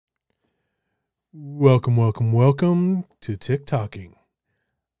Welcome to TikToking.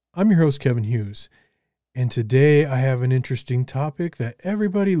 I'm your host, Kevin Hughes, and today I have an interesting topic that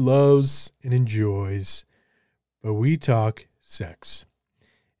everybody loves and enjoys, but we talk sex.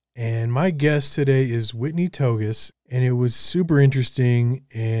 And my guest today is Whitney Togus, and it was super interesting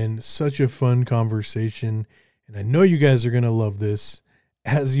and such a fun conversation, and I know you guys are going to love this,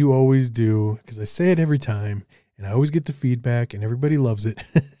 as you always do, because I say it every time, and I always get the feedback, and everybody loves it.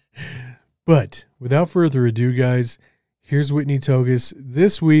 But without further ado, guys, here's Whitney Togus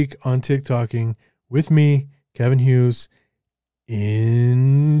this week on TikToking with me, Kevin Hughes.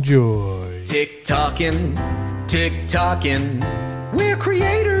 Enjoy. TikToking, where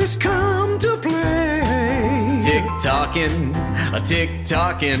creators come to play. TikToking,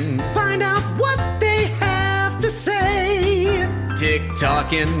 find out what they have to say.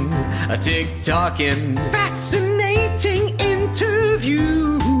 TikToking, fascinating interview.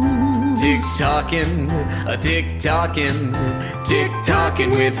 TikToking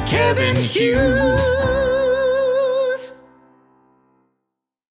with Kevin Hughes.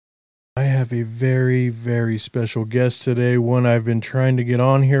 I have a very, very special guest today, one I've been trying to get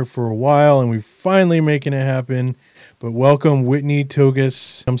on here for a while, and we're finally making it happen. But welcome, Whitney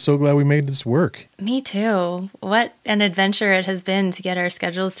Togus. I'm so glad we made this work. Me too. What an adventure it has been to get our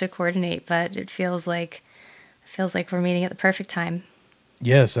schedules to coordinate, but it feels like we're meeting at the perfect time.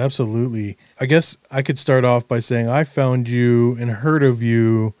 Yes, absolutely. I guess I could start off by saying I found you and heard of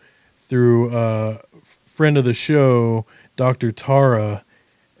you through a friend of the show, Dr. Tara.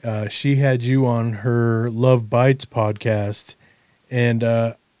 She had you on her Love Bites podcast, and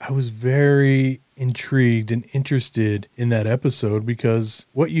I was very intrigued and interested in that episode because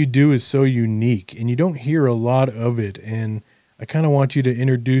what you do is so unique, and you don't hear a lot of it, and I kind of want you to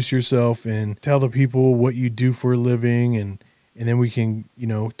introduce yourself and tell the people what you do for a living, and then we can,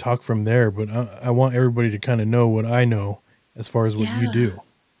 talk from there. But I want everybody to kind of know what I know as far as what you do.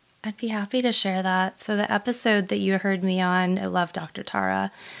 I'd be happy to share that. So the episode that you heard me on, I Love Dr.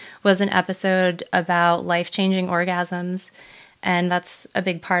 Tara, was an episode about life-changing orgasms. And that's a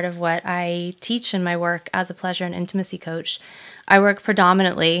big part of what I teach in my work as a pleasure and intimacy coach. I work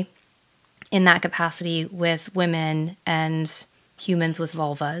predominantly in that capacity with women and humans with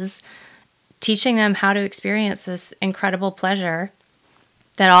vulvas, teaching them how to experience this incredible pleasure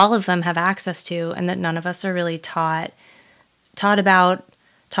that all of them have access to and that none of us are really taught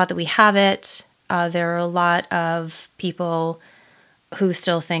that we have it. There are a lot of people who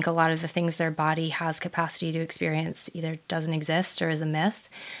still think a lot of the things their body has capacity to experience either doesn't exist or is a myth.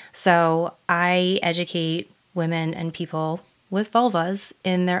 So I educate women and people with vulvas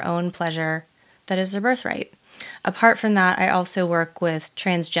in their own pleasure that is their birthright. Apart from that, I also work with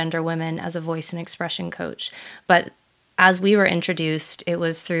transgender women as a voice and expression coach. But as we were introduced, it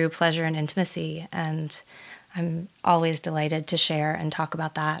was through pleasure and intimacy, and I'm always delighted to share and talk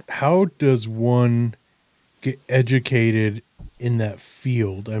about that. How does one get educated in that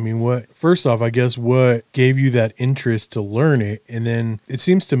field? I mean, first off, I guess what gave you that interest to learn it? And then it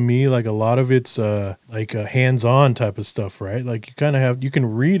seems to me like a lot of it's like a hands-on type of stuff, right? Like you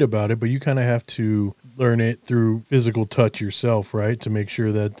can read about it, but you kind of have to learn it through physical touch yourself, right? To make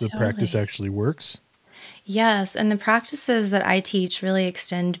sure that the practice actually works. Yes, and the practices that I teach really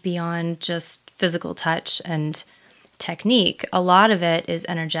extend beyond just physical touch and technique. A lot of it is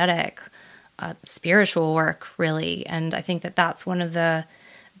energetic, spiritual work, really. And I think that that's one of the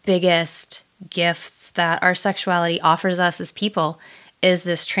biggest gifts that our sexuality offers us as people is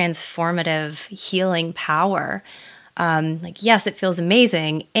this transformative healing power. Yes, it feels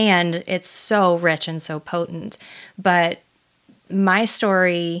amazing and it's so rich and so potent. But my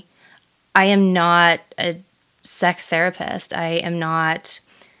story, I am not a sex therapist. I'm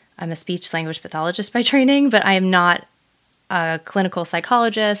a speech language pathologist by training, but I am not a clinical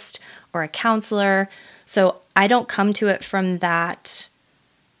psychologist or a counselor. So I don't come to it from that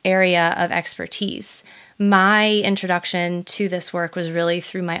area of expertise. My introduction to this work was really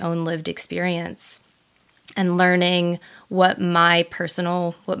through my own lived experience and learning what my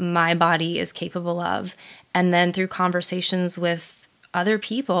body is capable of. And then through conversations with other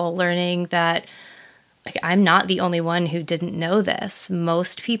people, learning that I'm not the only one who didn't know this.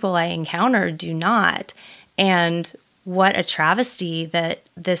 Most people I encounter do not. And what a travesty that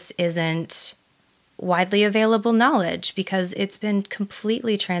this isn't widely available knowledge, because it's been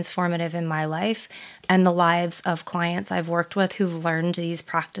completely transformative in my life and the lives of clients I've worked with who've learned these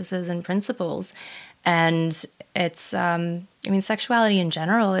practices and principles. And it's, sexuality in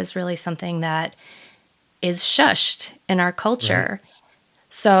general is really something that is shushed in our culture. Right.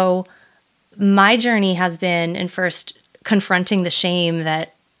 So my journey has been in first confronting the shame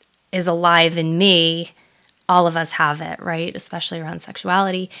that is alive in me. All of us have it, right? Especially around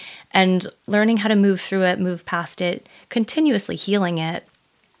sexuality. And learning how to move through it, move past it, continuously healing it,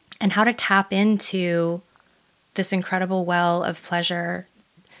 and how to tap into this incredible well of pleasure,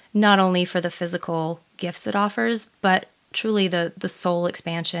 not only for the physical gifts it offers, but truly the soul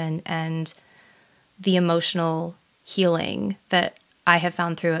expansion and the emotional healing that I have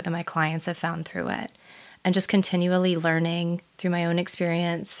found through it, that my clients have found through it. And just continually learning through my own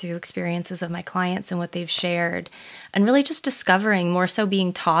experience, through experiences of my clients and what they've shared, and really just discovering, more so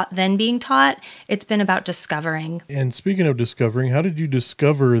being taught than being taught. It's been about discovering. And speaking of discovering, how did you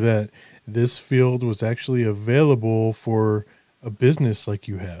discover that this field was actually available for a business like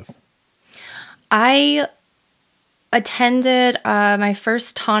you have? I attended my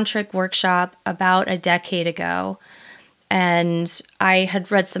first tantric workshop about a decade ago. And I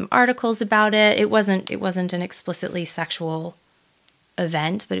had read some articles about it. It wasn't an explicitly sexual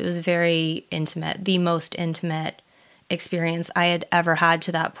event, but it was very intimate, the most intimate experience I had ever had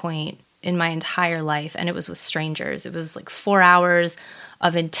to that point in my entire life. And it was with strangers. It was like 4 hours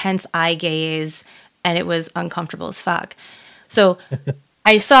of intense eye gaze, and it was uncomfortable as fuck. So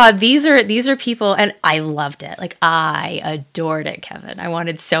I saw these are people, and I loved it. Like, I adored it, Kevin. I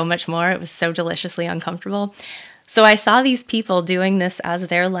wanted so much more. It was so deliciously uncomfortable. So I saw these people doing this as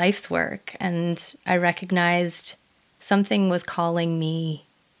their life's work, and I recognized something was calling me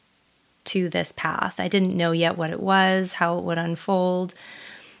to this path. I didn't know yet what it was, how it would unfold,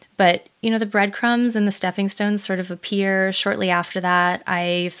 but the breadcrumbs and the stepping stones sort of appear. Shortly after that,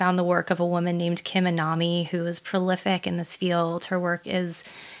 I found the work of a woman named Kim Anami, who is prolific in this field. Her work is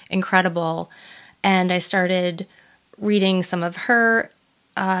incredible, and I started reading some of her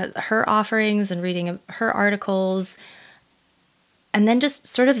offerings and reading her articles, and then just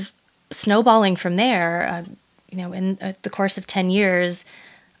sort of snowballing from there. In the course of 10 years,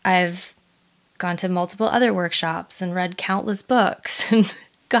 I've gone to multiple other workshops and read countless books, and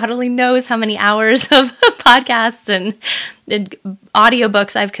God only knows how many hours of podcasts and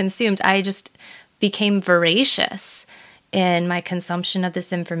audiobooks I've consumed. I just became voracious in my consumption of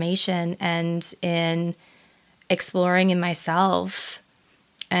this information and in exploring in myself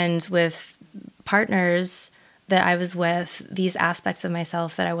and with partners that I was with, these aspects of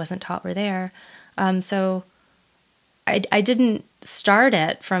myself that I wasn't taught were there. So I didn't start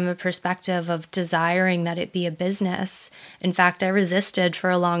it from a perspective of desiring that it be a business. In fact, I resisted for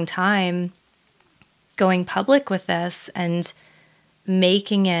a long time going public with this and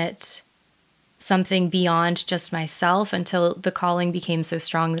making it something beyond just myself, until the calling became so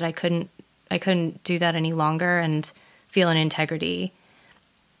strong that I couldn't do that any longer and feel an integrity.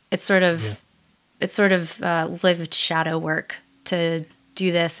 It's sort of lived shadow work to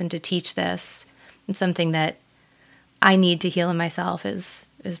do this and to teach this. And something that I need to heal in myself is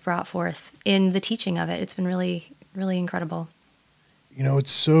brought forth in the teaching of it. It's been really, really incredible.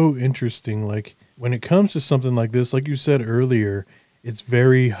 It's so interesting. Like, when it comes to something like this, like you said earlier, it's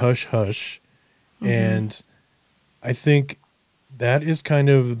very hush hush. Mm-hmm. And I think that is kind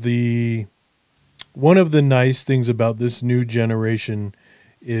of one of the nice things about this new generation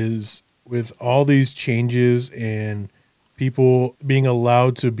is, with all these changes and people being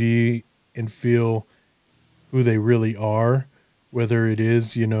allowed to be and feel who they really are, whether it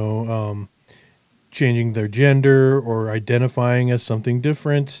is, changing their gender or identifying as something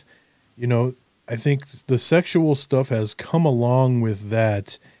different, I think the sexual stuff has come along with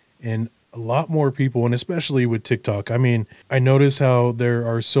that, and a lot more people, and especially with TikTok. I mean, I notice how there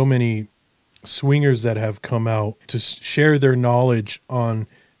are so many swingers that have come out to share their knowledge on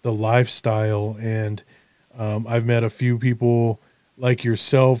the lifestyle. And I've met a few people like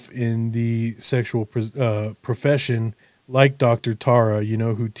yourself in the sexual profession, like Dr. Tara,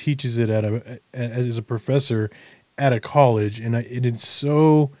 who teaches it as a professor at a college. And it's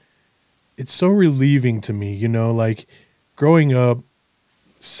so relieving to me, like, growing up,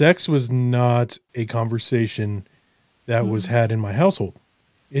 sex was not a conversation that was had in my household.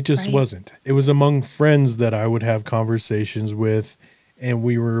 It just wasn't. It was among friends that I would have conversations with, and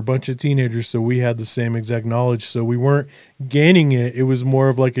we were a bunch of teenagers, so we had the same exact knowledge. So we weren't gaining it. It was more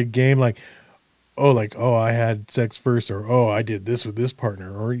of like a game, like, oh, I had sex first, or, oh, I did this with this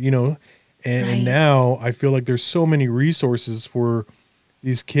partner, or, and now I feel like there's so many resources for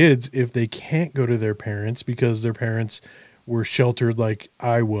these kids if they can't go to their parents because their parents were sheltered like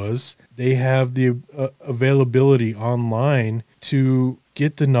I was. They have the availability online to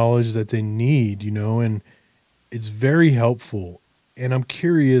get the knowledge that they need, and it's very helpful. And I'm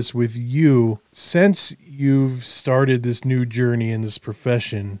curious with you, since you've started this new journey in this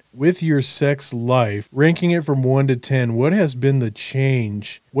profession, with your sex life, ranking it from 1 to 10, what has been the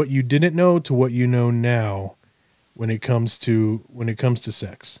change, what you didn't know to what you know now when it comes to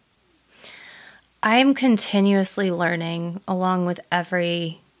sex? I'm continuously learning along with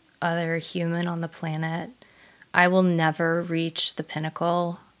every other human on the planet. I will never reach the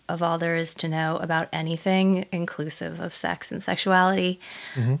pinnacle of all there is to know about anything, inclusive of sex and sexuality.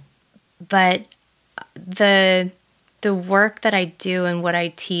 Mm-hmm. But the work that I do and what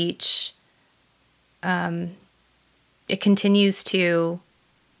I teach, it continues to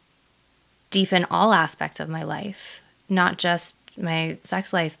deepen all aspects of my life, not just my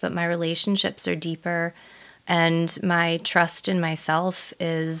sex life, but my relationships are deeper, and my trust in myself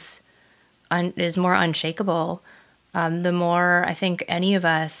is more unshakable. The more I think any of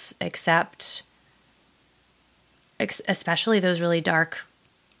us accept, especially those really dark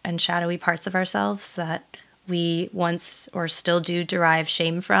and shadowy parts of ourselves that we once or still do derive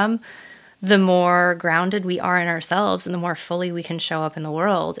shame from, the more grounded we are in ourselves and the more fully we can show up in the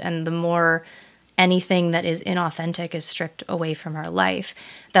world, and the more anything that is inauthentic is stripped away from our life.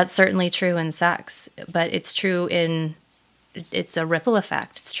 That's certainly true in sex, but it's a ripple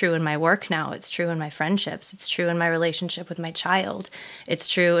effect. It's true in my work now. It's true in my friendships. It's true in my relationship with my child. It's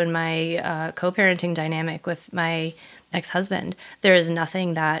true in my co-parenting dynamic with my ex-husband. There is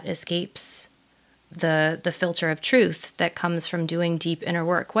nothing that escapes the filter of truth that comes from doing deep inner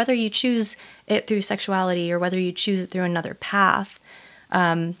work, whether you choose it through sexuality or whether you choose it through another path.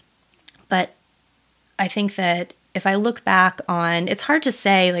 But I think that if I look back on, it's hard to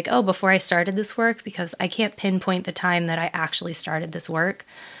say like, oh, before I started this work, because I can't pinpoint the time that I actually started this work.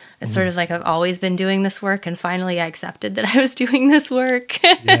 It's sort of like I've always been doing this work, and finally I accepted that I was doing this work.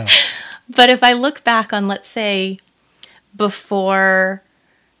 Yeah. But if I look back on, let's say, before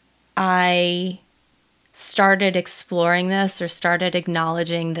I started exploring this or started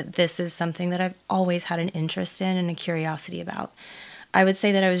acknowledging that this is something that I've always had an interest in and a curiosity about, I would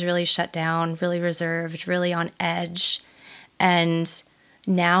say that I was really shut down, really reserved, really on edge. And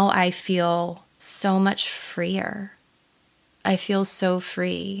now I feel so much freer. I feel so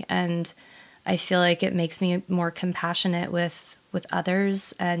free, and I feel like it makes me more compassionate with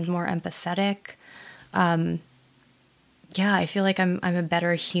others and more empathetic. I feel like I'm a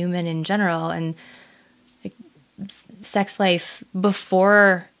better human in general. And like, sex life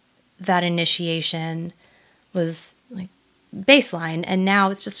before that initiation was like baseline, and now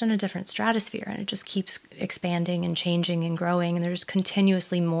it's just in a different stratosphere, and it just keeps expanding and changing and growing, and there's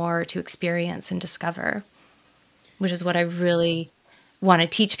continuously more to experience and discover, which is what I really want to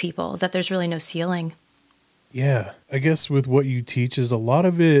teach people, that there's really no ceiling. Yeah. I guess with what you teach, is a lot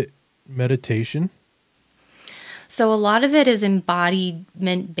of it meditation? So a lot of it is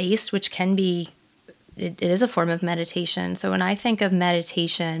embodiment based, which can be, it is a form of meditation. So when I think of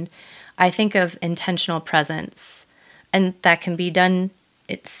meditation, I think of intentional presence. And that can be done,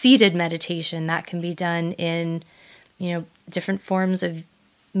 it's seated meditation. That can be done in, different forms of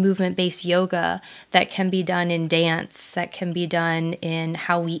movement-based yoga. That can be done in dance. That can be done in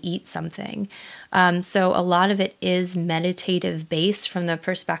how we eat something. So a lot of it is meditative based from the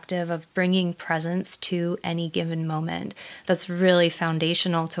perspective of bringing presence to any given moment. That's really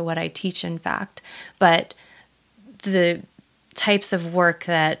foundational to what I teach, in fact. But the types of work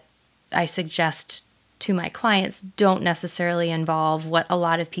that I suggest to my clients don't necessarily involve what a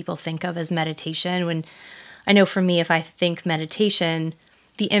lot of people think of as meditation. When I know for me, if I think meditation,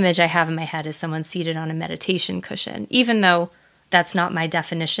 the image I have in my head is someone seated on a meditation cushion, even though that's not my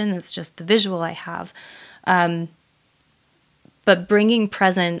definition. That's just the visual I have. But bringing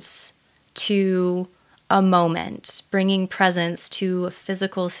presence to a moment, bringing presence to a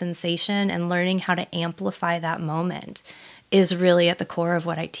physical sensation, and learning how to amplify that moment is really at the core of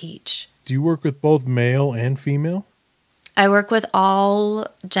what I teach. Do you work with both male and female? I work with all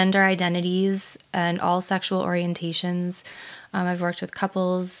gender identities and all sexual orientations. I've worked with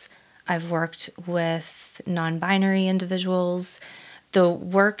couples. I've worked with non-binary individuals. The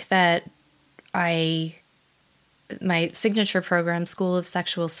work that my signature program, School of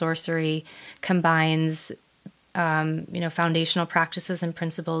Sexual Sorcery, combines foundational practices and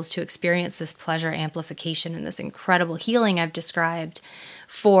principles to experience this pleasure amplification and this incredible healing I've described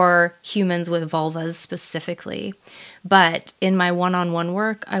for humans with vulvas specifically. But in my one-on-one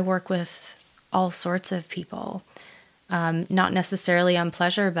work, I work with all sorts of people, not necessarily on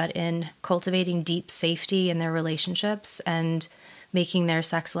pleasure, but in cultivating deep safety in their relationships and making their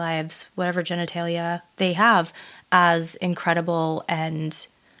sex lives, whatever genitalia they have, as incredible and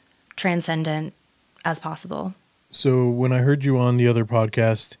transcendent as possible. So when I heard you on the other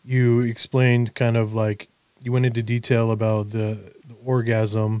podcast, you explained kind of like you went into detail about the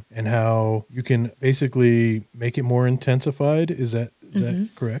orgasm and how you can basically make it more intensified. Is that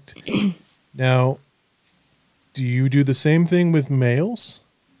correct? Now, do you do the same thing with males?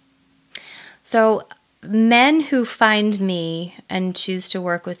 So, men who find me and choose to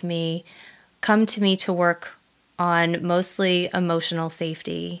work with me come to me to work on mostly emotional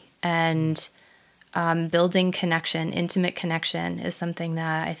safety and building connection. Intimate connection is something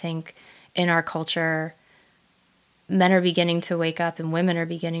that I think in our culture, men are beginning to wake up and women are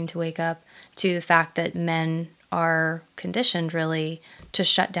beginning to wake up to the fact that men are conditioned really to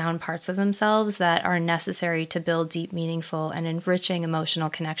shut down parts of themselves that are necessary to build deep, meaningful, and enriching emotional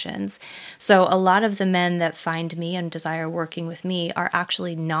connections. So a lot of the men that find me and desire working with me are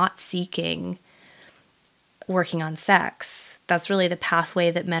actually not seeking working on sex. That's really the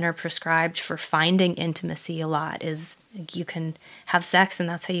pathway that men are prescribed for finding intimacy a lot, is you can have sex and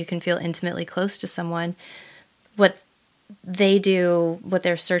that's how you can feel intimately close to someone. What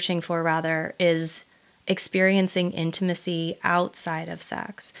they're searching for rather is experiencing intimacy outside of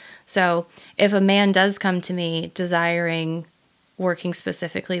sex. So if a man does come to me desiring working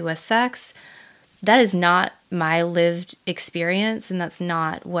specifically with sex, that is not my lived experience, and that's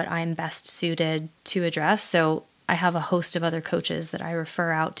not what I'm best suited to address. So I have a host of other coaches that I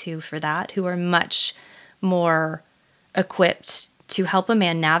refer out to for that, who are much more equipped to help a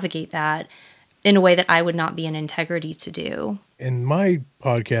man navigate that in a way that I would not be in integrity to do. In my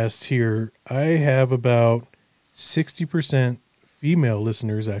podcast here, I have about 60% female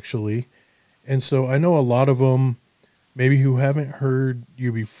listeners, actually. And so I know a lot of them, maybe who haven't heard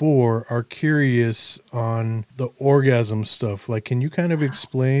you before, are curious on the orgasm stuff. Like, can you kind of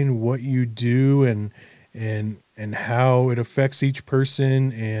explain what you do and how it affects each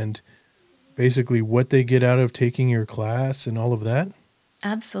person and basically what they get out of taking your class and all of that?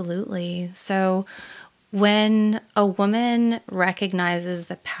 Absolutely. So when a woman recognizes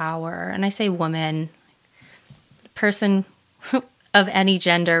the power, and I say woman, person of any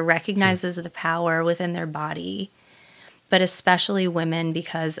gender recognizes the power within their body, but especially women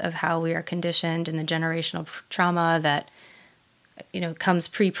because of how we are conditioned and the generational trauma that comes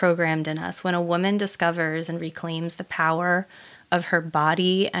pre-programmed in us. When a woman discovers and reclaims the power of her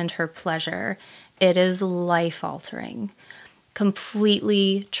body and her pleasure, it is life-altering,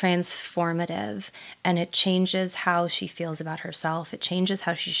 completely transformative, and it changes how she feels about herself. It changes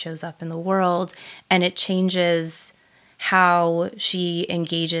how she shows up in the world, and it changes how she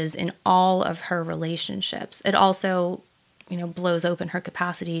engages in all of her relationships. It also, blows open her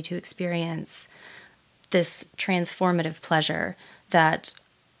capacity to experience this transformative pleasure that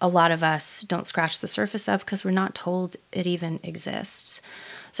a lot of us don't scratch the surface of because we're not told it even exists.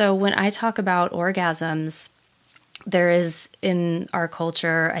 So when I talk about orgasms, there is in our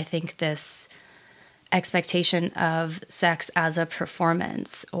culture, I think, this expectation of sex as a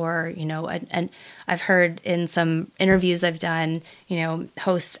performance, or, and I've heard in some interviews I've done,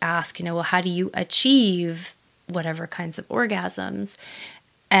 hosts ask, well, how do you achieve whatever kinds of orgasms?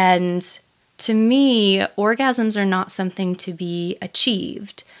 And to me, orgasms are not something to be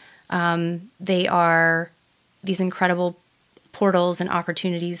achieved. They are these incredible portals and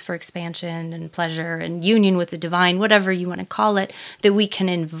opportunities for expansion and pleasure and union with the divine, whatever you want to call it, that we can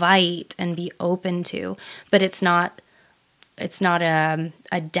invite and be open to. But it's not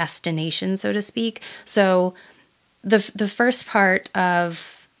a destination, so to speak. So the first part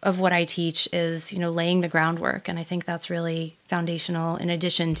of what I teach is, laying the groundwork. And I think that's really foundational, in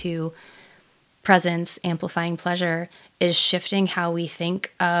addition to presence, amplifying pleasure, is shifting how we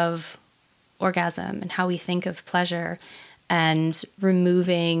think of orgasm and how we think of pleasure, and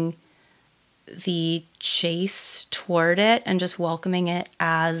removing the chase toward it and just welcoming it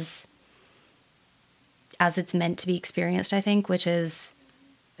as it's meant to be experienced, I think, which is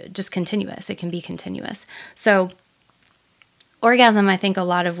just continuous. It can be continuous. So orgasm, I think a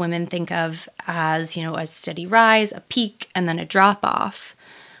lot of women think of as, a steady rise, a peak, and then a drop off.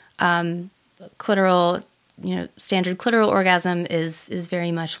 Clitoral, standard clitoral orgasm is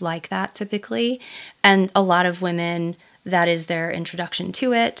very much like that typically. And a lot of women, that is their introduction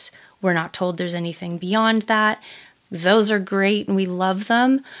to it. We're not told there's anything beyond that. Those are great and we love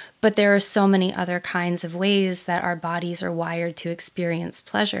them, but there are so many other kinds of ways that our bodies are wired to experience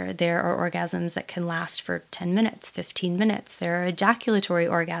pleasure. There are orgasms that can last for 10 minutes, 15 minutes. There are ejaculatory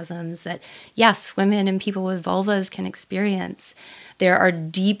orgasms that, yes, women and people with vulvas can experience. There are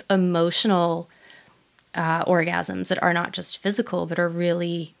deep emotional orgasms that are not just physical, but are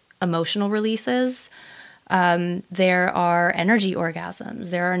really emotional releases. There are energy orgasms.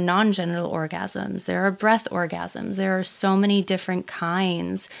 There are non-genital orgasms. There are breath orgasms. There are so many different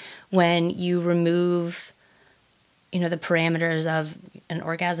kinds when you remove, the parameters of an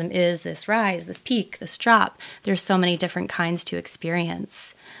orgasm is this rise, this peak, this drop. There's so many different kinds to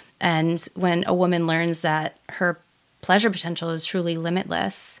experience. And when a woman learns that her pleasure potential is truly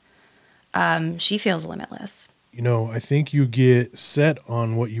limitless, she feels limitless. I think you get set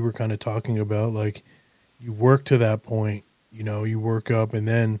on what you were kind of talking about. Like, you work to that point, you work up and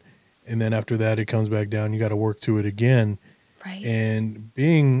then after that it comes back down. You got to work to it again. Right. And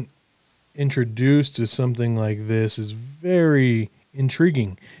being introduced to something like this is very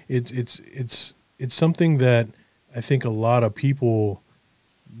intriguing. It's something that I think a lot of people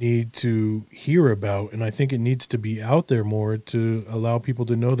need to hear about, and I think it needs to be out there more to allow people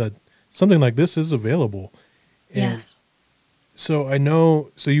to know that something like this is available. And Yes. so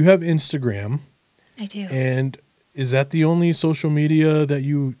you have Instagram. I do. And is that the only social media that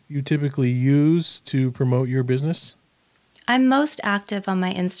you typically use to promote your business? I'm most active on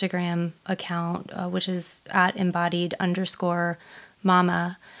my Instagram account, which is at embodied_mama.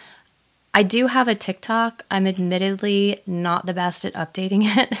 I do have a TikTok. I'm admittedly not the best at updating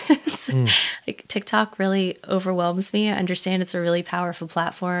it. Like, TikTok really overwhelms me. I understand it's a really powerful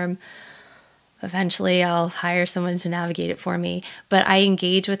platform. Eventually, I'll hire someone to navigate it for me. But I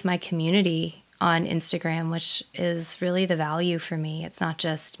engage with my community on Instagram, which is really the value for me. It's not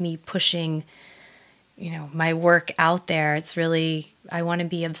just me pushing, my work out there. It's really, I want to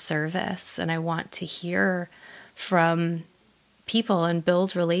be of service, and I want to hear from people and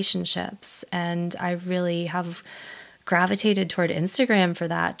build relationships. And I really have gravitated toward Instagram for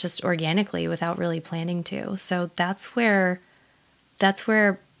that, just organically without really planning to. So that's where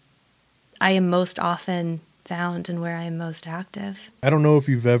I am most often found and where I am most active. I don't know if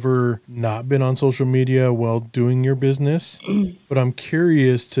you've ever not been on social media while doing your business, but I'm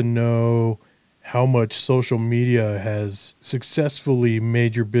curious to know how much social media has successfully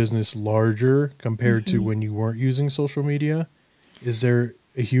made your business larger compared to when you weren't using social media. Is there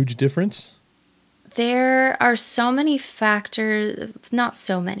a huge difference? There are so many factors, not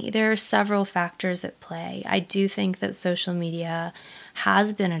so many, there are several factors at play. I do think that social media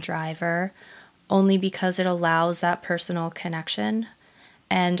has been a driver only because it allows that personal connection.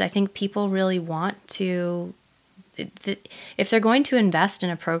 And I think people really want to, if they're going to invest in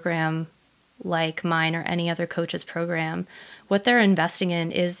a program like mine or any other coach's program, what they're investing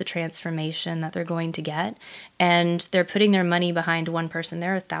in is the transformation that they're going to get. And they're putting their money behind one person.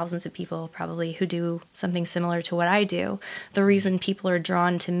 There are thousands of people probably who do something similar to what I do. The reason people are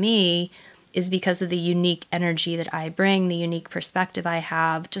drawn to me is because of the unique energy that I bring, the unique perspective I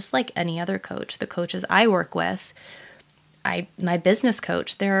have, just like any other coach. The coaches I work with, my business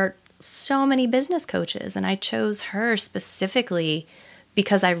coach, there are so many business coaches, and I chose her specifically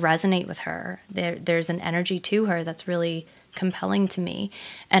because I resonate with her. There's an energy to her that's really compelling to me.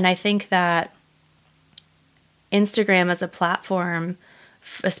 And I think that Instagram as a platform,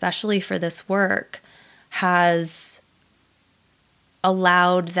 especially for this work, has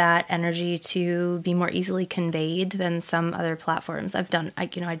allowed that energy to be more easily conveyed than some other platforms. I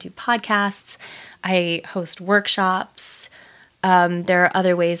do podcasts, I host workshops. There are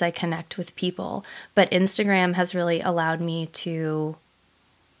other ways I connect with people, but Instagram has really allowed me to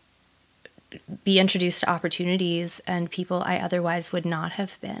be introduced to opportunities and people I otherwise would not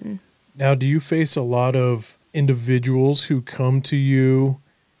have been. Now, do you face a lot of individuals who come to you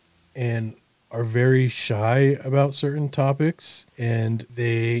and are very shy about certain topics, and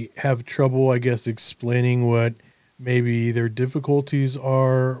they have trouble, I guess, explaining what maybe their difficulties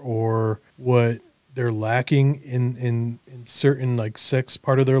are or what they're lacking in certain like sex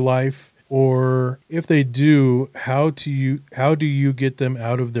part of their life? Or if they do, how do you get them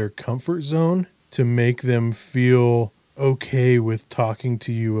out of their comfort zone to make them feel okay with talking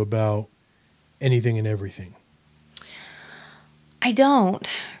to you about anything and everything? I don't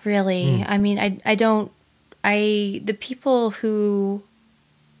really. I mean, the people who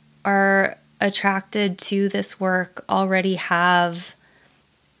are attracted to this work already have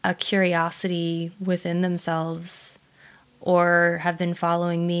a curiosity within themselves, or have been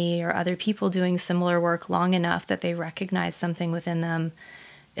following me or other people doing similar work long enough that they recognize something within them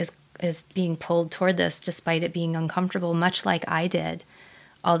is being pulled toward this despite it being uncomfortable, much like I did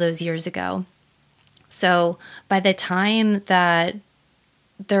all those years ago. So by the time that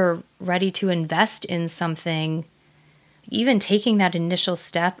they're ready to invest in something, even taking that initial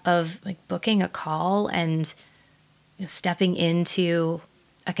step of like booking a call and stepping into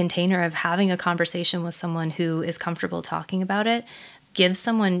a container of having a conversation with someone who is comfortable talking about it, gives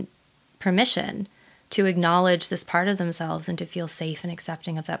someone permission to acknowledge this part of themselves and to feel safe and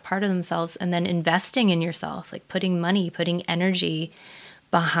accepting of that part of themselves, and then investing in yourself, like putting money, putting energy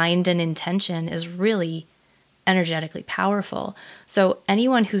behind an intention is really energetically powerful. So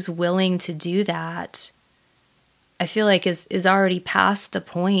anyone who's willing to do that, I feel like is already past the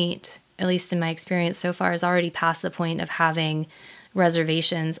point, at least in my experience so far, is already past the point of having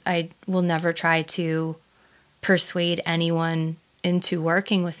reservations. I will never try to persuade anyone into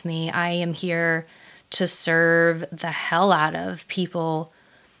working with me. I am here to serve the hell out of people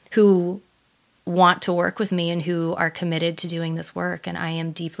who want to work with me and who are committed to doing this work, and I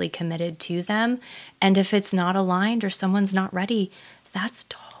am deeply committed to them. And if it's not aligned or someone's not ready, that's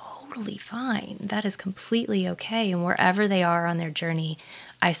totally fine. That is completely okay. And wherever they are on their journey,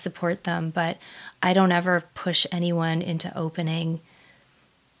 I support them, but I don't ever push anyone into opening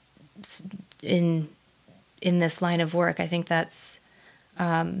in this line of work. I think that's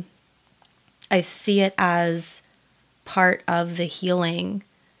I see it as part of the healing,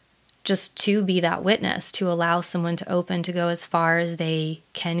 just to be that witness, to allow someone to open, to go as far as they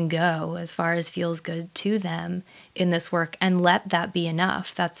can go, as far as feels good to them in this work, and let that be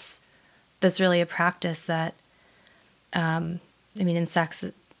enough. That's really a practice that, in sex,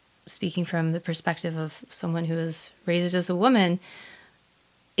 speaking from the perspective of someone who was raised as a woman,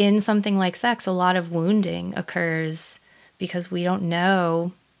 in something like sex, a lot of wounding occurs because we don't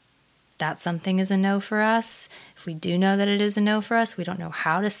know that something is a no for us. If we do know that it is a no for us, we don't know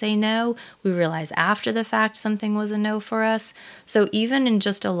how to say no. We realize after the fact something was a no for us. So even in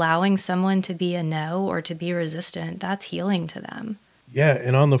just allowing someone to be a no or to be resistant, that's healing to them. Yeah.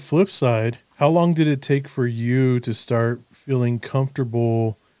 And on the flip side, how long did it take for you to start feeling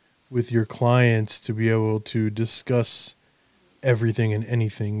comfortable with your clients to be able to discuss everything and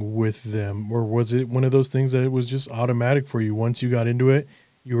anything with them? Or was it one of those things that it was just automatic for you? Once you got into it,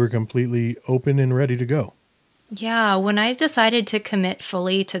 you were completely open and ready to go? Yeah, when I decided to commit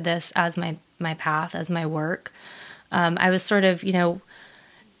fully to this as my path, as my work, I was sort of,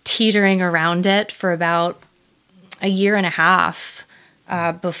 teetering around it for about a year and a half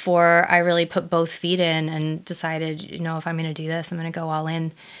before I really put both feet in and decided, if I'm going to do this, I'm going to go all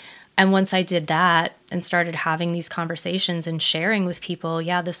in. And once I did that and started having these conversations and sharing with people,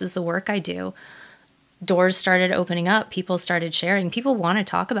 yeah, this is the work I do, doors started opening up. People started sharing. People want to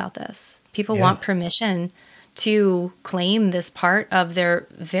talk about this. People want permission to claim this part of their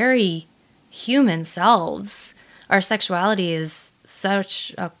very human selves. Our sexuality is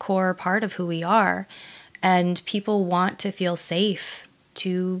such a core part of who we are. And people want to feel safe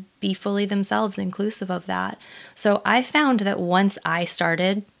to be fully themselves, inclusive of that. So I found that once I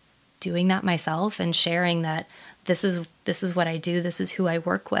started doing that myself and sharing that this is what I do, this is who I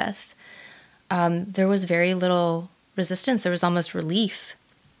work with, there was very little resistance. There was almost relief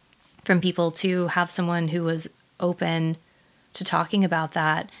from people to have someone who was open to talking about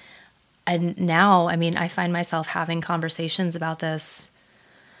that. And now, I find myself having conversations about this,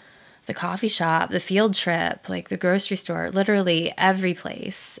 the coffee shop, the field trip, like the grocery store, literally every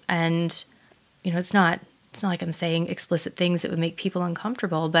place. And, it's not like I'm saying explicit things that would make people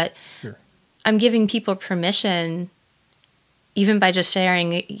uncomfortable, but sure, I'm giving people permission, even by just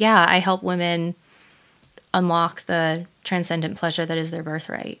sharing, I help women unlock the transcendent pleasure that is their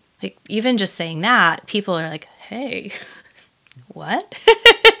birthright. Like, even just saying that, people are like, hey, what?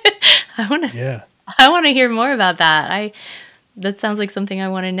 I want to hear more about that. That sounds like something I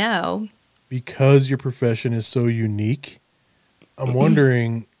want to know. Because your profession is so unique, I'm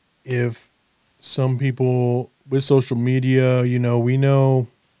wondering if some people with social media, we know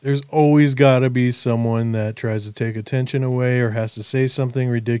there's always got to be someone that tries to take attention away or has to say something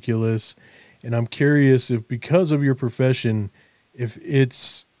ridiculous. And I'm curious if, because of your profession, if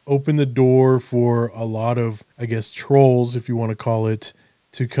it's opened the door for a lot of, I guess, trolls, if you want to call it,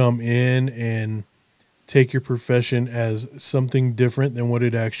 to come in and take your profession as something different than what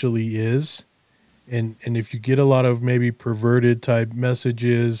it actually is. And if you get a lot of maybe perverted type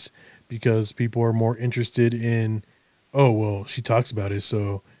messages because people are more interested in, oh, well, she talks about it,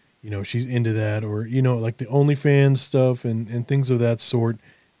 so, she's into that, or, like the OnlyFans stuff and things of that sort.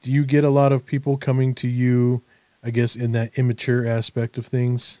 Do you get a lot of people coming to you, I guess, in that immature aspect of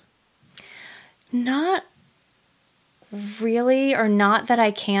things? Not really, or not that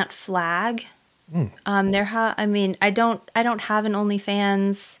I can't flag. I don't have an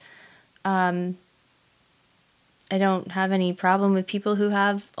OnlyFans. I don't have any problem with people who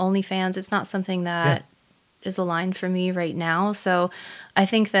have OnlyFans. It's not something that is aligned for me right now. So I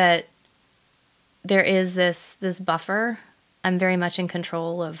think that there is this buffer. I'm very much in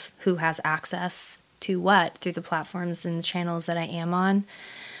control of who has access to what through the platforms and the channels that I am on.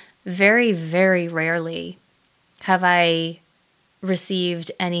 very, very rarely have I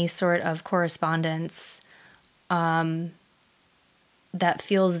received any sort of correspondence that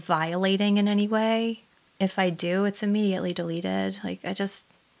feels violating in any way. If I do, it's immediately deleted. Like, I just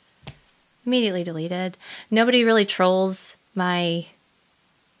immediately deleted. Nobody really trolls my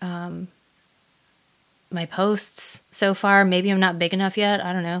my posts so far. Maybe I'm not big enough yet.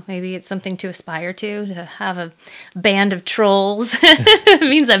 I don't know. Maybe it's something to aspire to have a band of trolls. It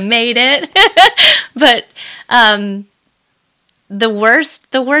means I made it. But the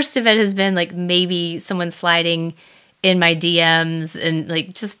worst of it has been like maybe someone sliding in my DMs and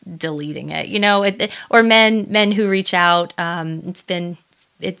like just deleting it, you know, or men who reach out. It's been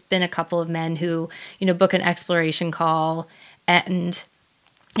a couple of men who, you know, book an exploration call, and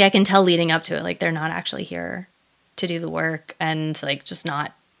yeah, I can tell leading up to it, like they're not actually here to do the work and like just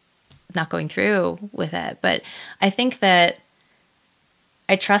not going through with it. But I think that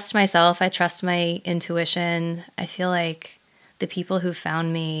I trust myself. I trust my intuition. I feel like the people who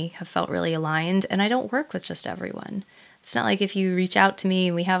found me have felt really aligned, and I don't work with just everyone. It's not like if you reach out to me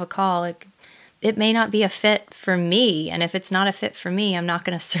and we have a call, like it may not be a fit for me. And if it's not a fit for me, I'm not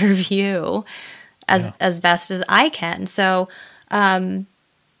going to serve you as best as I can. So,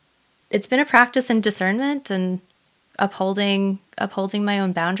 it's been a practice in discernment and upholding my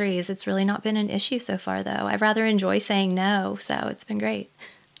own boundaries. It's really not been an issue so far, though. I rather enjoy saying no, so it's been great.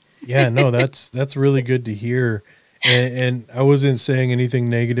 Yeah, no, that's really good to hear. And I wasn't saying anything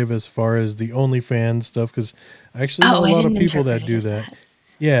negative as far as the OnlyFans stuff, because I actually know a lot of people that do that.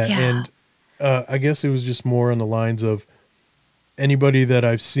 Yeah, and I guess it was just more on the lines of anybody that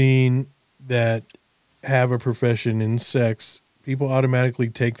I've seen that have a profession in sex. People automatically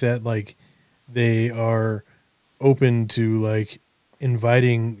take that like they are open to like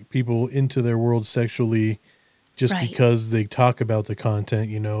inviting people into their world sexually just because they talk about the content,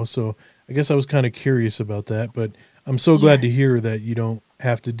 you know? So I guess I was kind of curious about that, but I'm so glad to hear that you don't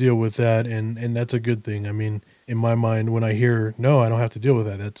have to deal with that. And that's a good thing. I mean, in my mind, when I hear, no, I don't have to deal with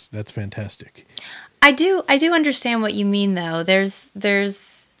that, that's fantastic. I do understand what you mean, though.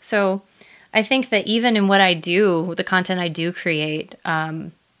 So I think that even in what I do, the content I do create,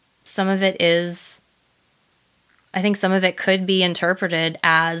 some of it could be interpreted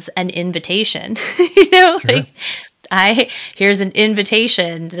as an invitation, you know, sure. Like here's an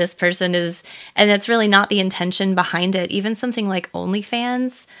invitation. This person is, and that's really not the intention behind it. Even something like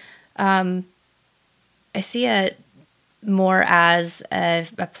OnlyFans, I see it more as a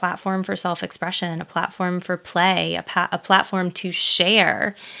platform for self-expression, a platform for play, a platform to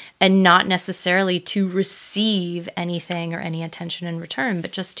share, and not necessarily to receive anything or any attention in return,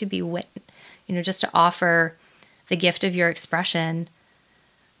 but just to be, just to offer the gift of your expression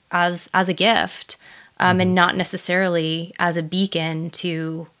as a gift, and not necessarily as a beacon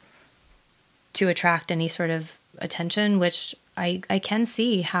to attract any sort of attention, which I can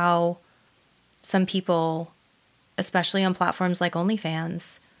see how some people, especially on platforms like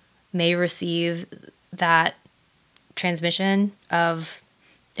OnlyFans, may receive that transmission of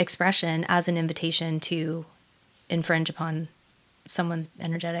expression as an invitation to infringe upon someone's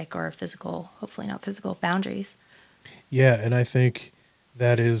energetic or physical, hopefully not physical, boundaries. Yeah, and I think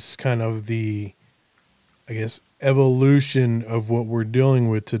that is kind of the, I guess, evolution of what we're dealing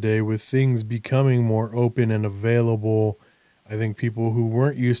with today, with things becoming more open and available. I think people who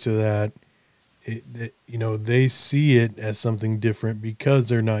weren't used to that, they see it as something different because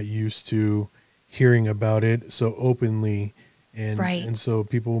they're not used to hearing about it so openly. And so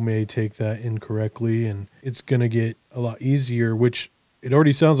people may take that incorrectly, and it's going to get a lot easier, which it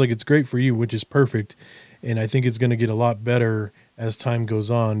already sounds like it's great for you, which is perfect. And I think it's going to get a lot better as time goes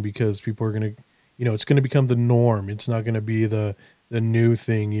on, because people are going to, it's going to become the norm. It's not going to be the new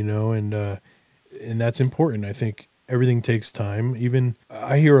thing, and that's important. I think everything takes time. Even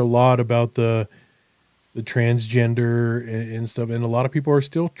I hear a lot about the transgender and stuff, and a lot of people are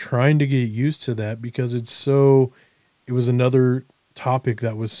still trying to get used to that, because it was another topic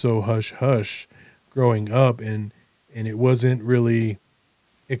that was so hush hush growing up, and it wasn't really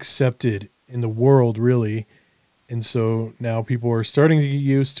accepted in the world, really. And so now people are starting to get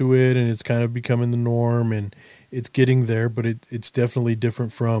used to it, and it's kind of becoming the norm, and it's getting there, but it's definitely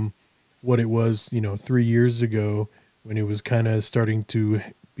different from what it was, 3 years ago, when it was kind of starting to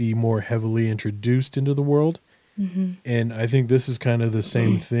be more heavily introduced into the world. Mm-hmm. And I think this is kind of the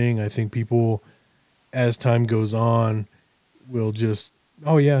same thing. I think people, as time goes on, will just,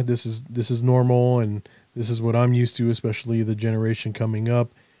 oh yeah, this is normal, and this is what I'm used to, especially the generation coming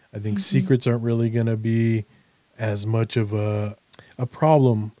up. I think secrets aren't really going to be as much of a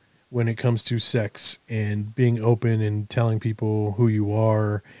problem when it comes to sex and being open and telling people who you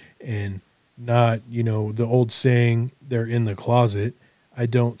are and not, the old saying, they're in the closet, I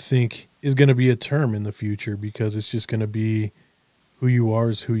don't think is going to be a term in the future, because it's just going to be who you are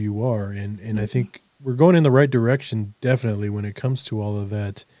is who you are. And I think we're going in the right direction, definitely, when it comes to all of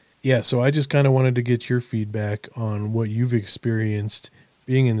that. Yeah. So I just kind of wanted to get your feedback on what you've experienced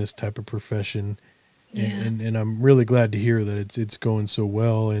being in this type of profession. Yeah. And I'm really glad to hear that it's going so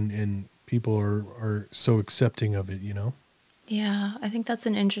well, and people are so accepting of it. Yeah, I think that's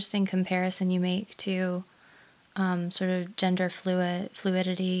an interesting comparison you make to sort of gender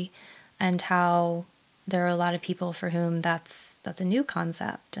fluidity, and how there are a lot of people for whom that's a new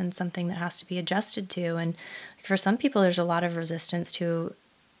concept and something that has to be adjusted to. And for some people, there's a lot of resistance to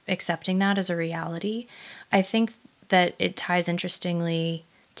accepting that as a reality. I think that it ties interestingly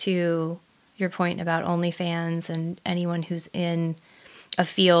to your point about OnlyFans and anyone who's in a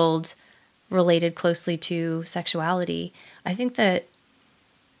field related closely to sexuality. I think that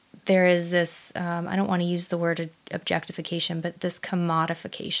there is this, I don't want to use the word objectification, but this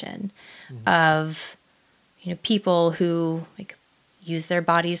commodification of, people who like use their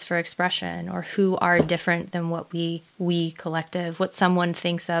bodies for expression, or who are different than what we collective, what someone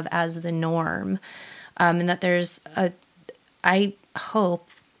thinks of as the norm. And that there's I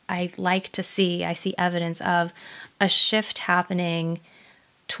see evidence of a shift happening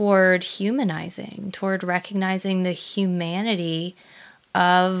toward humanizing, toward recognizing the humanity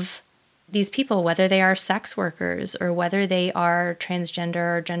of these people, whether they are sex workers or whether they are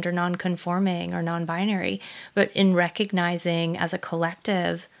transgender or gender nonconforming or non-binary, but in recognizing as a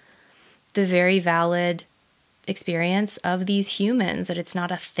collective the very valid experience of these humans, that it's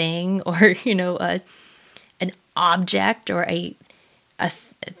not a thing or, an object or a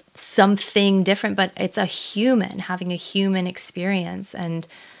something different, but it's a human having a human experience, and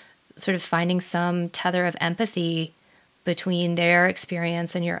sort of finding some tether of empathy between their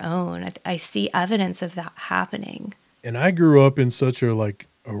experience and your own. I see evidence of that happening. And I grew up in such a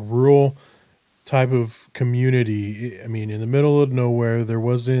rural type of community. I mean, in the middle of nowhere, there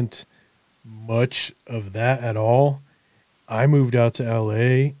wasn't much of that at all. I moved out to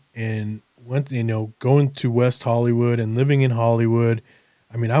LA and went, going to West Hollywood and living in Hollywood.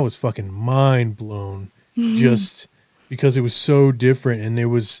 I mean, I was fucking mind blown just because it was so different. And it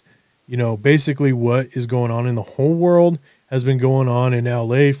was, basically what is going on in the whole world has been going on in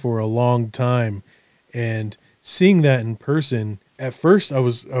LA for a long time. And seeing that in person, at first I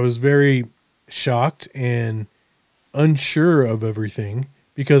was very shocked and unsure of everything,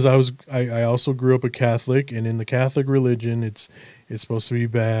 because I also grew up a Catholic, and in the Catholic religion, it's supposed to be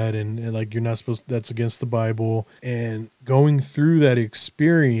bad, and like you're not supposed, that's against the Bible. And going through that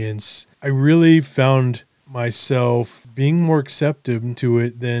experience, I really found myself being more accepting to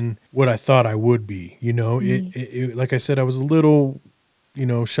it than what I thought I would be. It like I said, I was a little,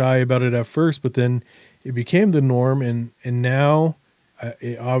 shy about it at first, but then it became the norm, and now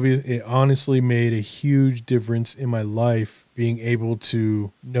it honestly made a huge difference in my life, being able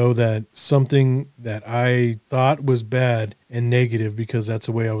to know that something that I thought was bad and negative, because that's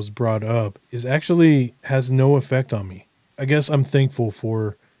the way I was brought up, is actually has no effect on me. I guess I'm thankful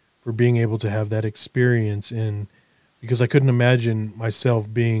for being able to have that experience, and because I couldn't imagine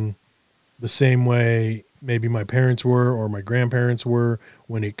myself being the same way maybe my parents were or my grandparents were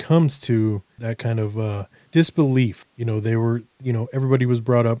when it comes to that kind of disbelief. They were, everybody was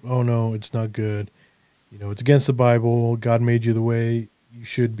brought up, oh no, it's not good. It's against the Bible. God made you the way you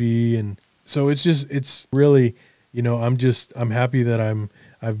should be. And so it's really, I'm happy that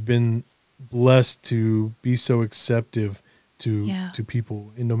I've been blessed to be so acceptive to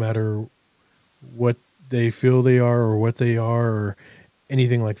people, and no matter what they feel they are or what they are or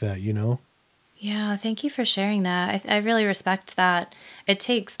anything like that, Yeah, thank you for sharing that. I really respect that.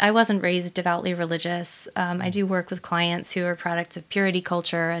 I wasn't raised devoutly religious. I do work with clients who are products of purity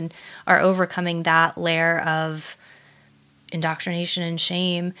culture and are overcoming that layer of indoctrination and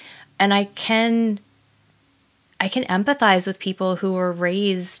shame. And I can empathize with people who were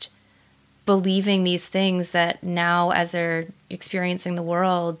raised believing these things, that now as they're experiencing the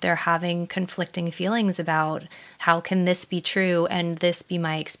world, they're having conflicting feelings about, how can this be true and this be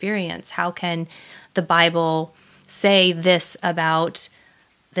my experience? How can the Bible say this about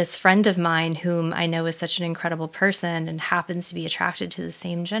this friend of mine whom I know is such an incredible person and happens to be attracted to the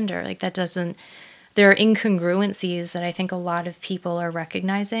same gender? Like, that doesn't, there are incongruencies that I think a lot of people are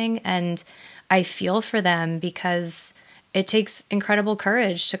recognizing, and I feel for them, because it takes incredible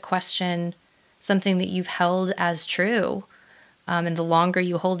courage to question something that you've held as true. And the longer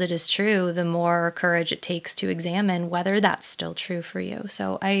you hold it as true, the more courage it takes to examine whether that's still true for you.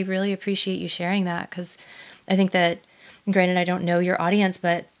 So I really appreciate you sharing that, because I think that, granted, I don't know your audience,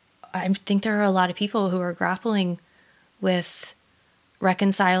 but I think there are a lot of people who are grappling with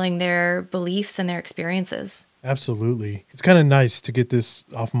reconciling their beliefs and their experiences. Absolutely. It's kind of nice to get this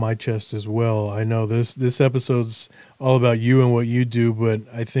off my chest as well. I know this episode's all about you and what you do, but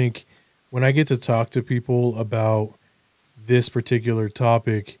I think when I get to talk to people about this particular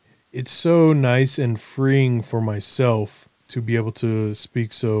topic, it's so nice and freeing for myself to be able to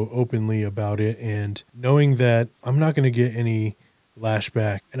speak so openly about it, and knowing that I'm not going to get any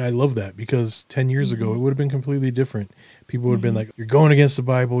lashback. And I love that, because 10 years ago it would have been completely different. People would have been like, you're going against the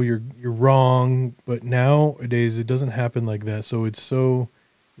Bible, you're wrong. But nowadays it doesn't happen like that. So it's so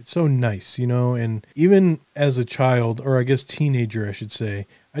nice, and even as a child, or I guess teenager I should say,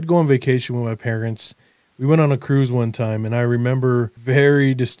 I'd go on vacation with my parents. We went on a cruise one time, and I remember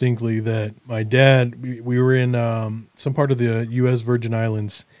very distinctly that my dad, we were in some part of the U.S. Virgin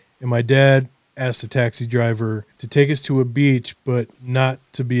Islands, and my dad asked the taxi driver to take us to a beach, but not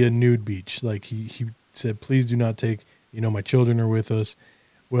to be a nude beach. Like he said, please do not take, my children are with us.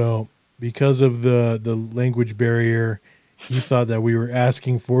 Well, because of the language barrier, he thought that we were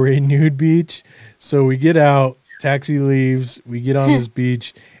asking for a nude beach. So we get out, taxi leaves, we get on this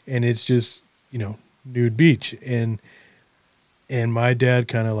beach, and it's just, nude beach. And my dad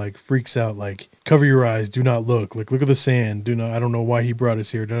kind of like freaks out, like, cover your eyes, do not look, like, look at the sand, I don't know why he brought us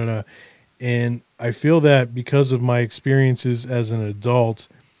here. And I feel that because of my experiences as an adult,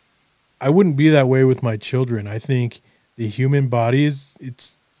 I wouldn't be that way with my children. I think the human body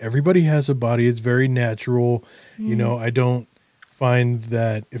everybody has a body. It's very natural. I don't find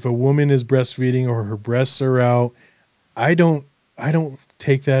that if a woman is breastfeeding or her breasts are out, I don't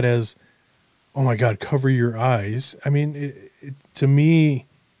take that as, oh my God, cover your eyes. I mean, to me,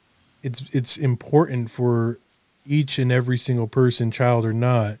 it's important for each and every single person, child or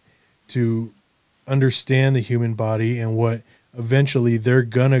not, to understand the human body and what eventually they're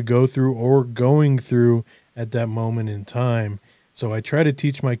gonna go through or going through at that moment in time. So I try to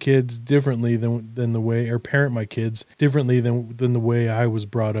teach my kids differently than the way, or parent my kids differently than the way I was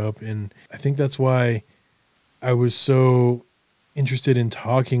brought up. And I think that's why I was so interested in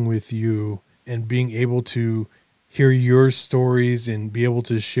talking with you and being able to hear your stories and be able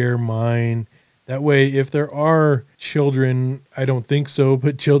to share mine. That way, if there are children, I don't think so,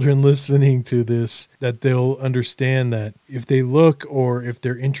 but children listening to this, that they'll understand that if they look or if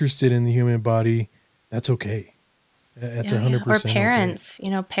they're interested in the human body, that's okay. That's 100%. Or parents,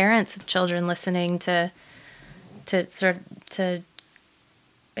 okay. Parents of children listening to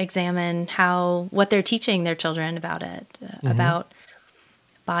examine what they're teaching their children about it, about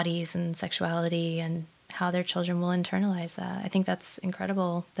bodies and sexuality, and how their children will internalize that. I think that's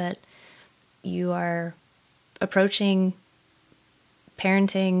incredible that you are approaching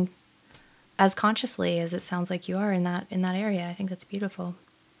parenting as consciously as it sounds like you are in that area. I think that's beautiful.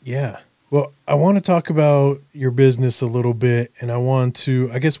 Yeah. Well, I want to talk about your business a little bit, and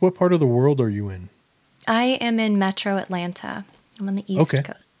I guess, what part of the world are you in? I am in Metro Atlanta. I'm on the East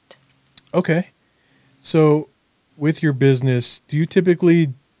Coast. Okay. So with your business, do you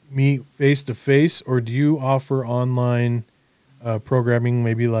typically meet face-to-face, or do you offer online programming,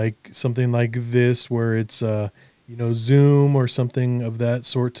 maybe like something like this where it's Zoom or something of that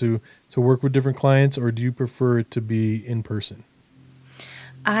sort to work with different clients, or do you prefer it to be in person?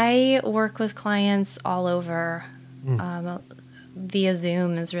 I work with clients all over. Via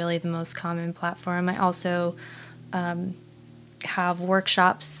Zoom is really the most common platform. I also have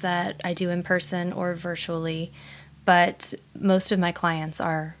workshops that I do in person or virtually, but most of my clients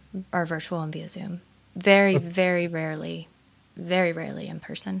are virtual and via Zoom. Very, very rarely in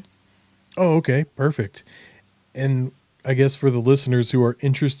person. Oh, okay. Perfect. And I guess for the listeners who are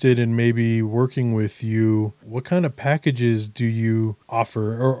interested in maybe working with you, what kind of packages do you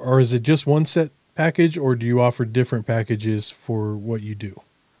offer? Or is it just one set package, or do you offer different packages for what you do?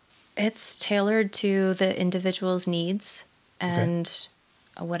 It's tailored to the individual's needs and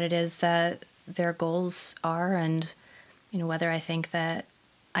what it is that their goals are, and whether I think that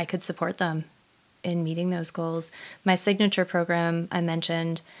I could support them in meeting those goals. My signature program I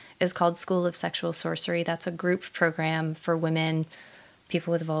mentioned is called School of Sexual Sorcery. That's a group program for women,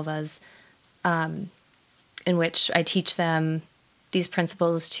 people with vulvas, in which I teach them these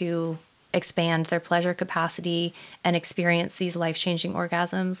principles to expand their pleasure capacity and experience these life-changing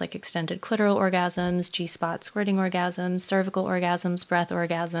orgasms, like extended clitoral orgasms, G-spot squirting orgasms, cervical orgasms, breath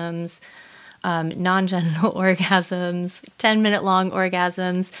orgasms, non-genital orgasms, 10-minute long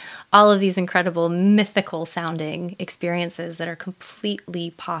orgasms, all of these incredible mythical sounding experiences that are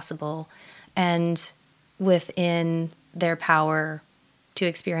completely possible and within their power to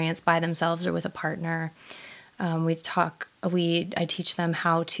experience by themselves or with a partner. I teach them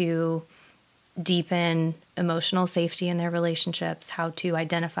how to deepen emotional safety in their relationships, how to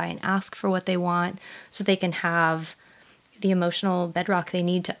identify and ask for what they want so they can have the emotional bedrock they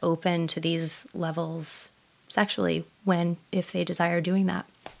need to open to these levels sexually if they desire doing that.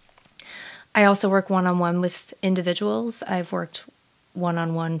 I also work one-on-one with individuals. I've worked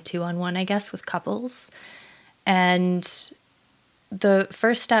one-on-one, two-on-one, I guess, with couples. And the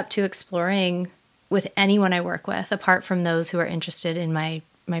first step to exploring with anyone I work with, apart from those who are interested in my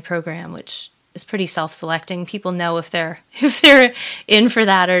program, which is pretty self-selecting. People know if they're in for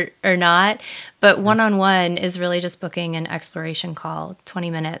that or not. But one-on-one is really just booking an exploration call, 20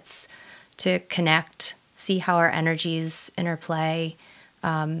 minutes to connect, see how our energies interplay,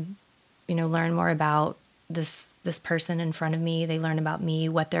 learn more about this person in front of me. They learn about me,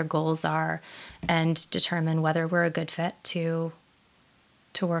 what their goals are, and determine whether we're a good fit to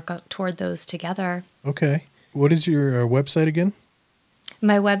work toward those together. Okay. What is your website again?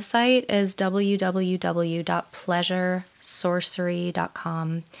 My website is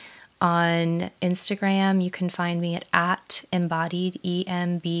www.pleasuresorcery.com. On Instagram, you can find me at embodied,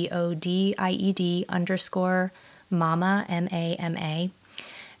 EMBODIED _mama, MAMA.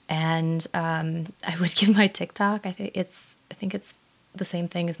 And I would give my TikTok. I think it's the same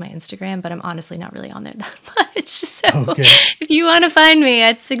thing as my Instagram, but I'm honestly not really on there that much. So If you want to find me,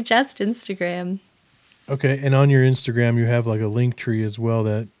 I'd suggest Instagram. Okay, and on your Instagram, you have like a link tree as well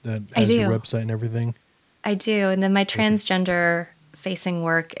that has your website and everything? I do, and then my transgender-facing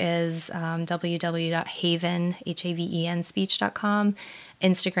work is www.haven, HAVEN, speech.com.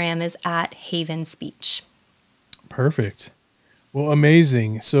 Instagram is at Haven Speech. Perfect. Well,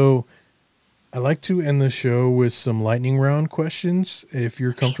 amazing. So I like to end the show with some lightning round questions, if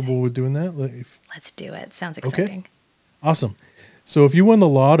you're comfortable with doing that. Let's do it. Sounds exciting. Okay. Awesome. So if you won the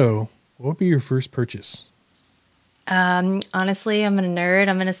lotto, what would be your first purchase? Honestly, I'm a nerd.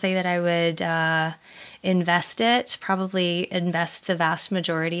 I'm going to say that I would invest it, probably invest the vast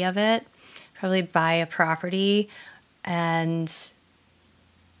majority of it, probably buy a property, and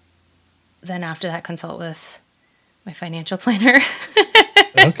then after that consult with my financial planner.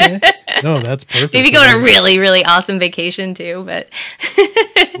 Okay. No, that's perfect. Maybe go on a really, really awesome vacation too, but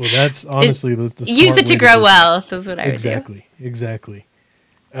well, that's honestly the smart use it to way grow wealth is what I would do. Exactly.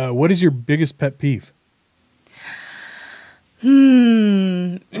 What is your biggest pet peeve?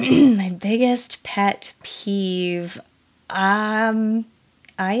 My biggest pet peeve. I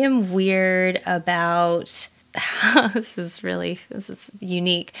am weird about this is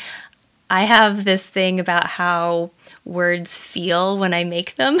unique. I have this thing about how words feel when I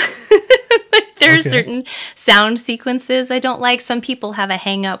make them. There are certain sound sequences I don't like. Some people have a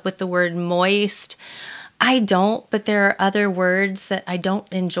hang up with the word moist. I don't, but there are other words that I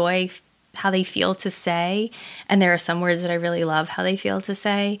don't enjoy how they feel to say. And there are some words that I really love how they feel to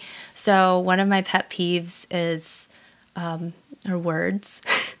say. So one of my pet peeves is are words.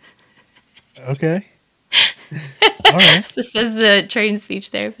 Okay. All right. This says the trained speech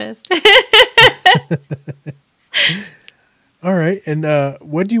therapist. All right. And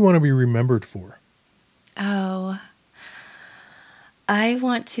what do you want to be remembered for? Oh, I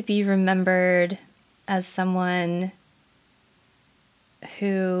want to be remembered as someone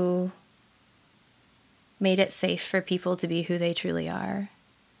who made it safe for people to be who they truly are.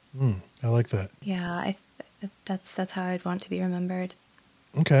 I like that. Yeah, that's how I'd want to be remembered.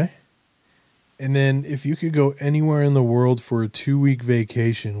 Okay. And then if you could go anywhere in the world for a 2-week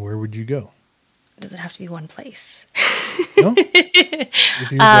vacation, where would you go? Does it have to be one place? No?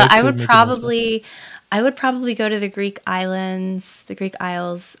 I would probably go to the Greek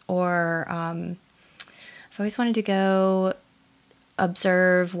Isles, or I've always wanted to go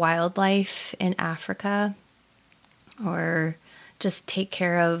observe wildlife in Africa, or just take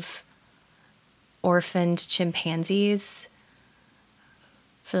care of orphaned chimpanzees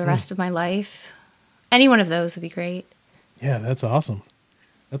for the rest of my life. Any one of those would be great. Yeah, that's awesome.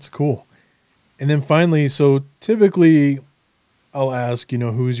 That's cool. And then finally, so typically I'll ask,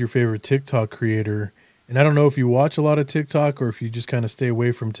 who's your favorite TikTok creator? And I don't know if you watch a lot of TikTok or if you just kind of stay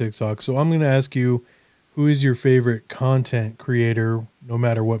away from TikTok. So I'm going to ask you, who is your favorite content creator, no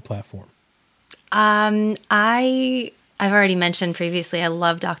matter what platform? I've already mentioned previously, I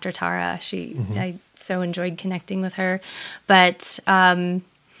love Dr. Tara. I so enjoyed connecting with her. But,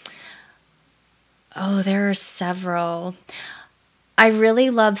 there are several. I really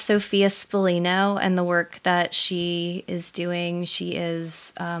love Sophia Spallino and the work that she is doing. She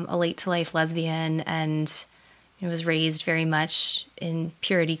is a late-to-life lesbian and was raised very much in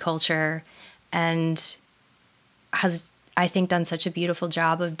purity culture and has, I think, done such a beautiful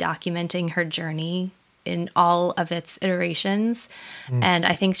job of documenting her journey in all of its iterations. And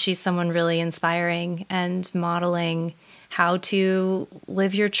I think she's someone really inspiring and modeling how to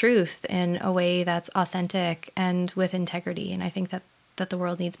live your truth in a way that's authentic and with integrity. And I think that the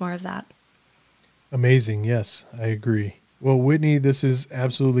world needs more of that. Amazing. Yes, I agree. Well, Whitney, this is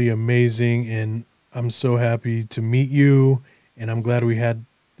absolutely amazing. And I'm so happy to meet you. And I'm glad we had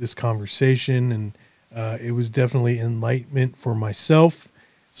this conversation. And it was definitely enlightenment for myself.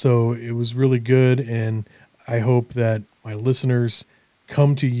 So it was really good. And I hope that my listeners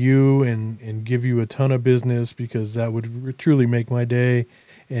come to you and give you a ton of business, because that would truly make my day,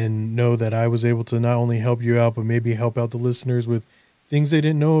 and know that I was able to not only help you out, but maybe help out the listeners with things they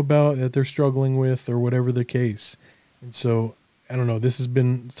didn't know about that they're struggling with, or whatever the case. And so, I don't know, this has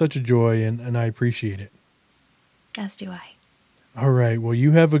been such a joy, and I appreciate it. As do I. All right. Well,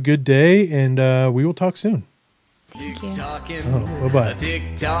 you have a good day, and we will talk soon. Thank you. Oh, bye-bye.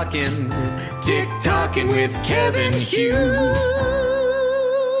 Tick-tocking with Kevin Hughes.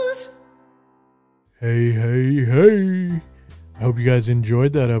 Hey. I hope you guys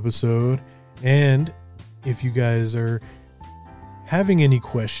enjoyed that episode. And if you guys are having any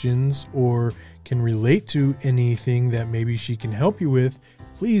questions or can relate to anything that maybe she can help you with,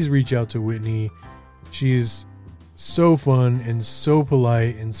 please reach out to Whitney. She's so fun and so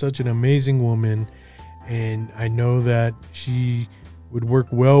polite and such an amazing woman. And I know that she would work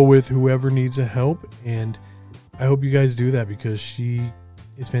well with whoever needs a help. And I hope you guys do that, because she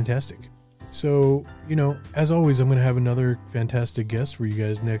is fantastic. So, as always, I'm going to have another fantastic guest for you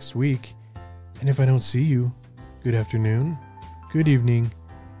guys next week. And if I don't see you, good afternoon, good evening,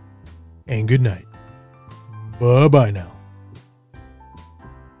 and good night. Bye-bye now.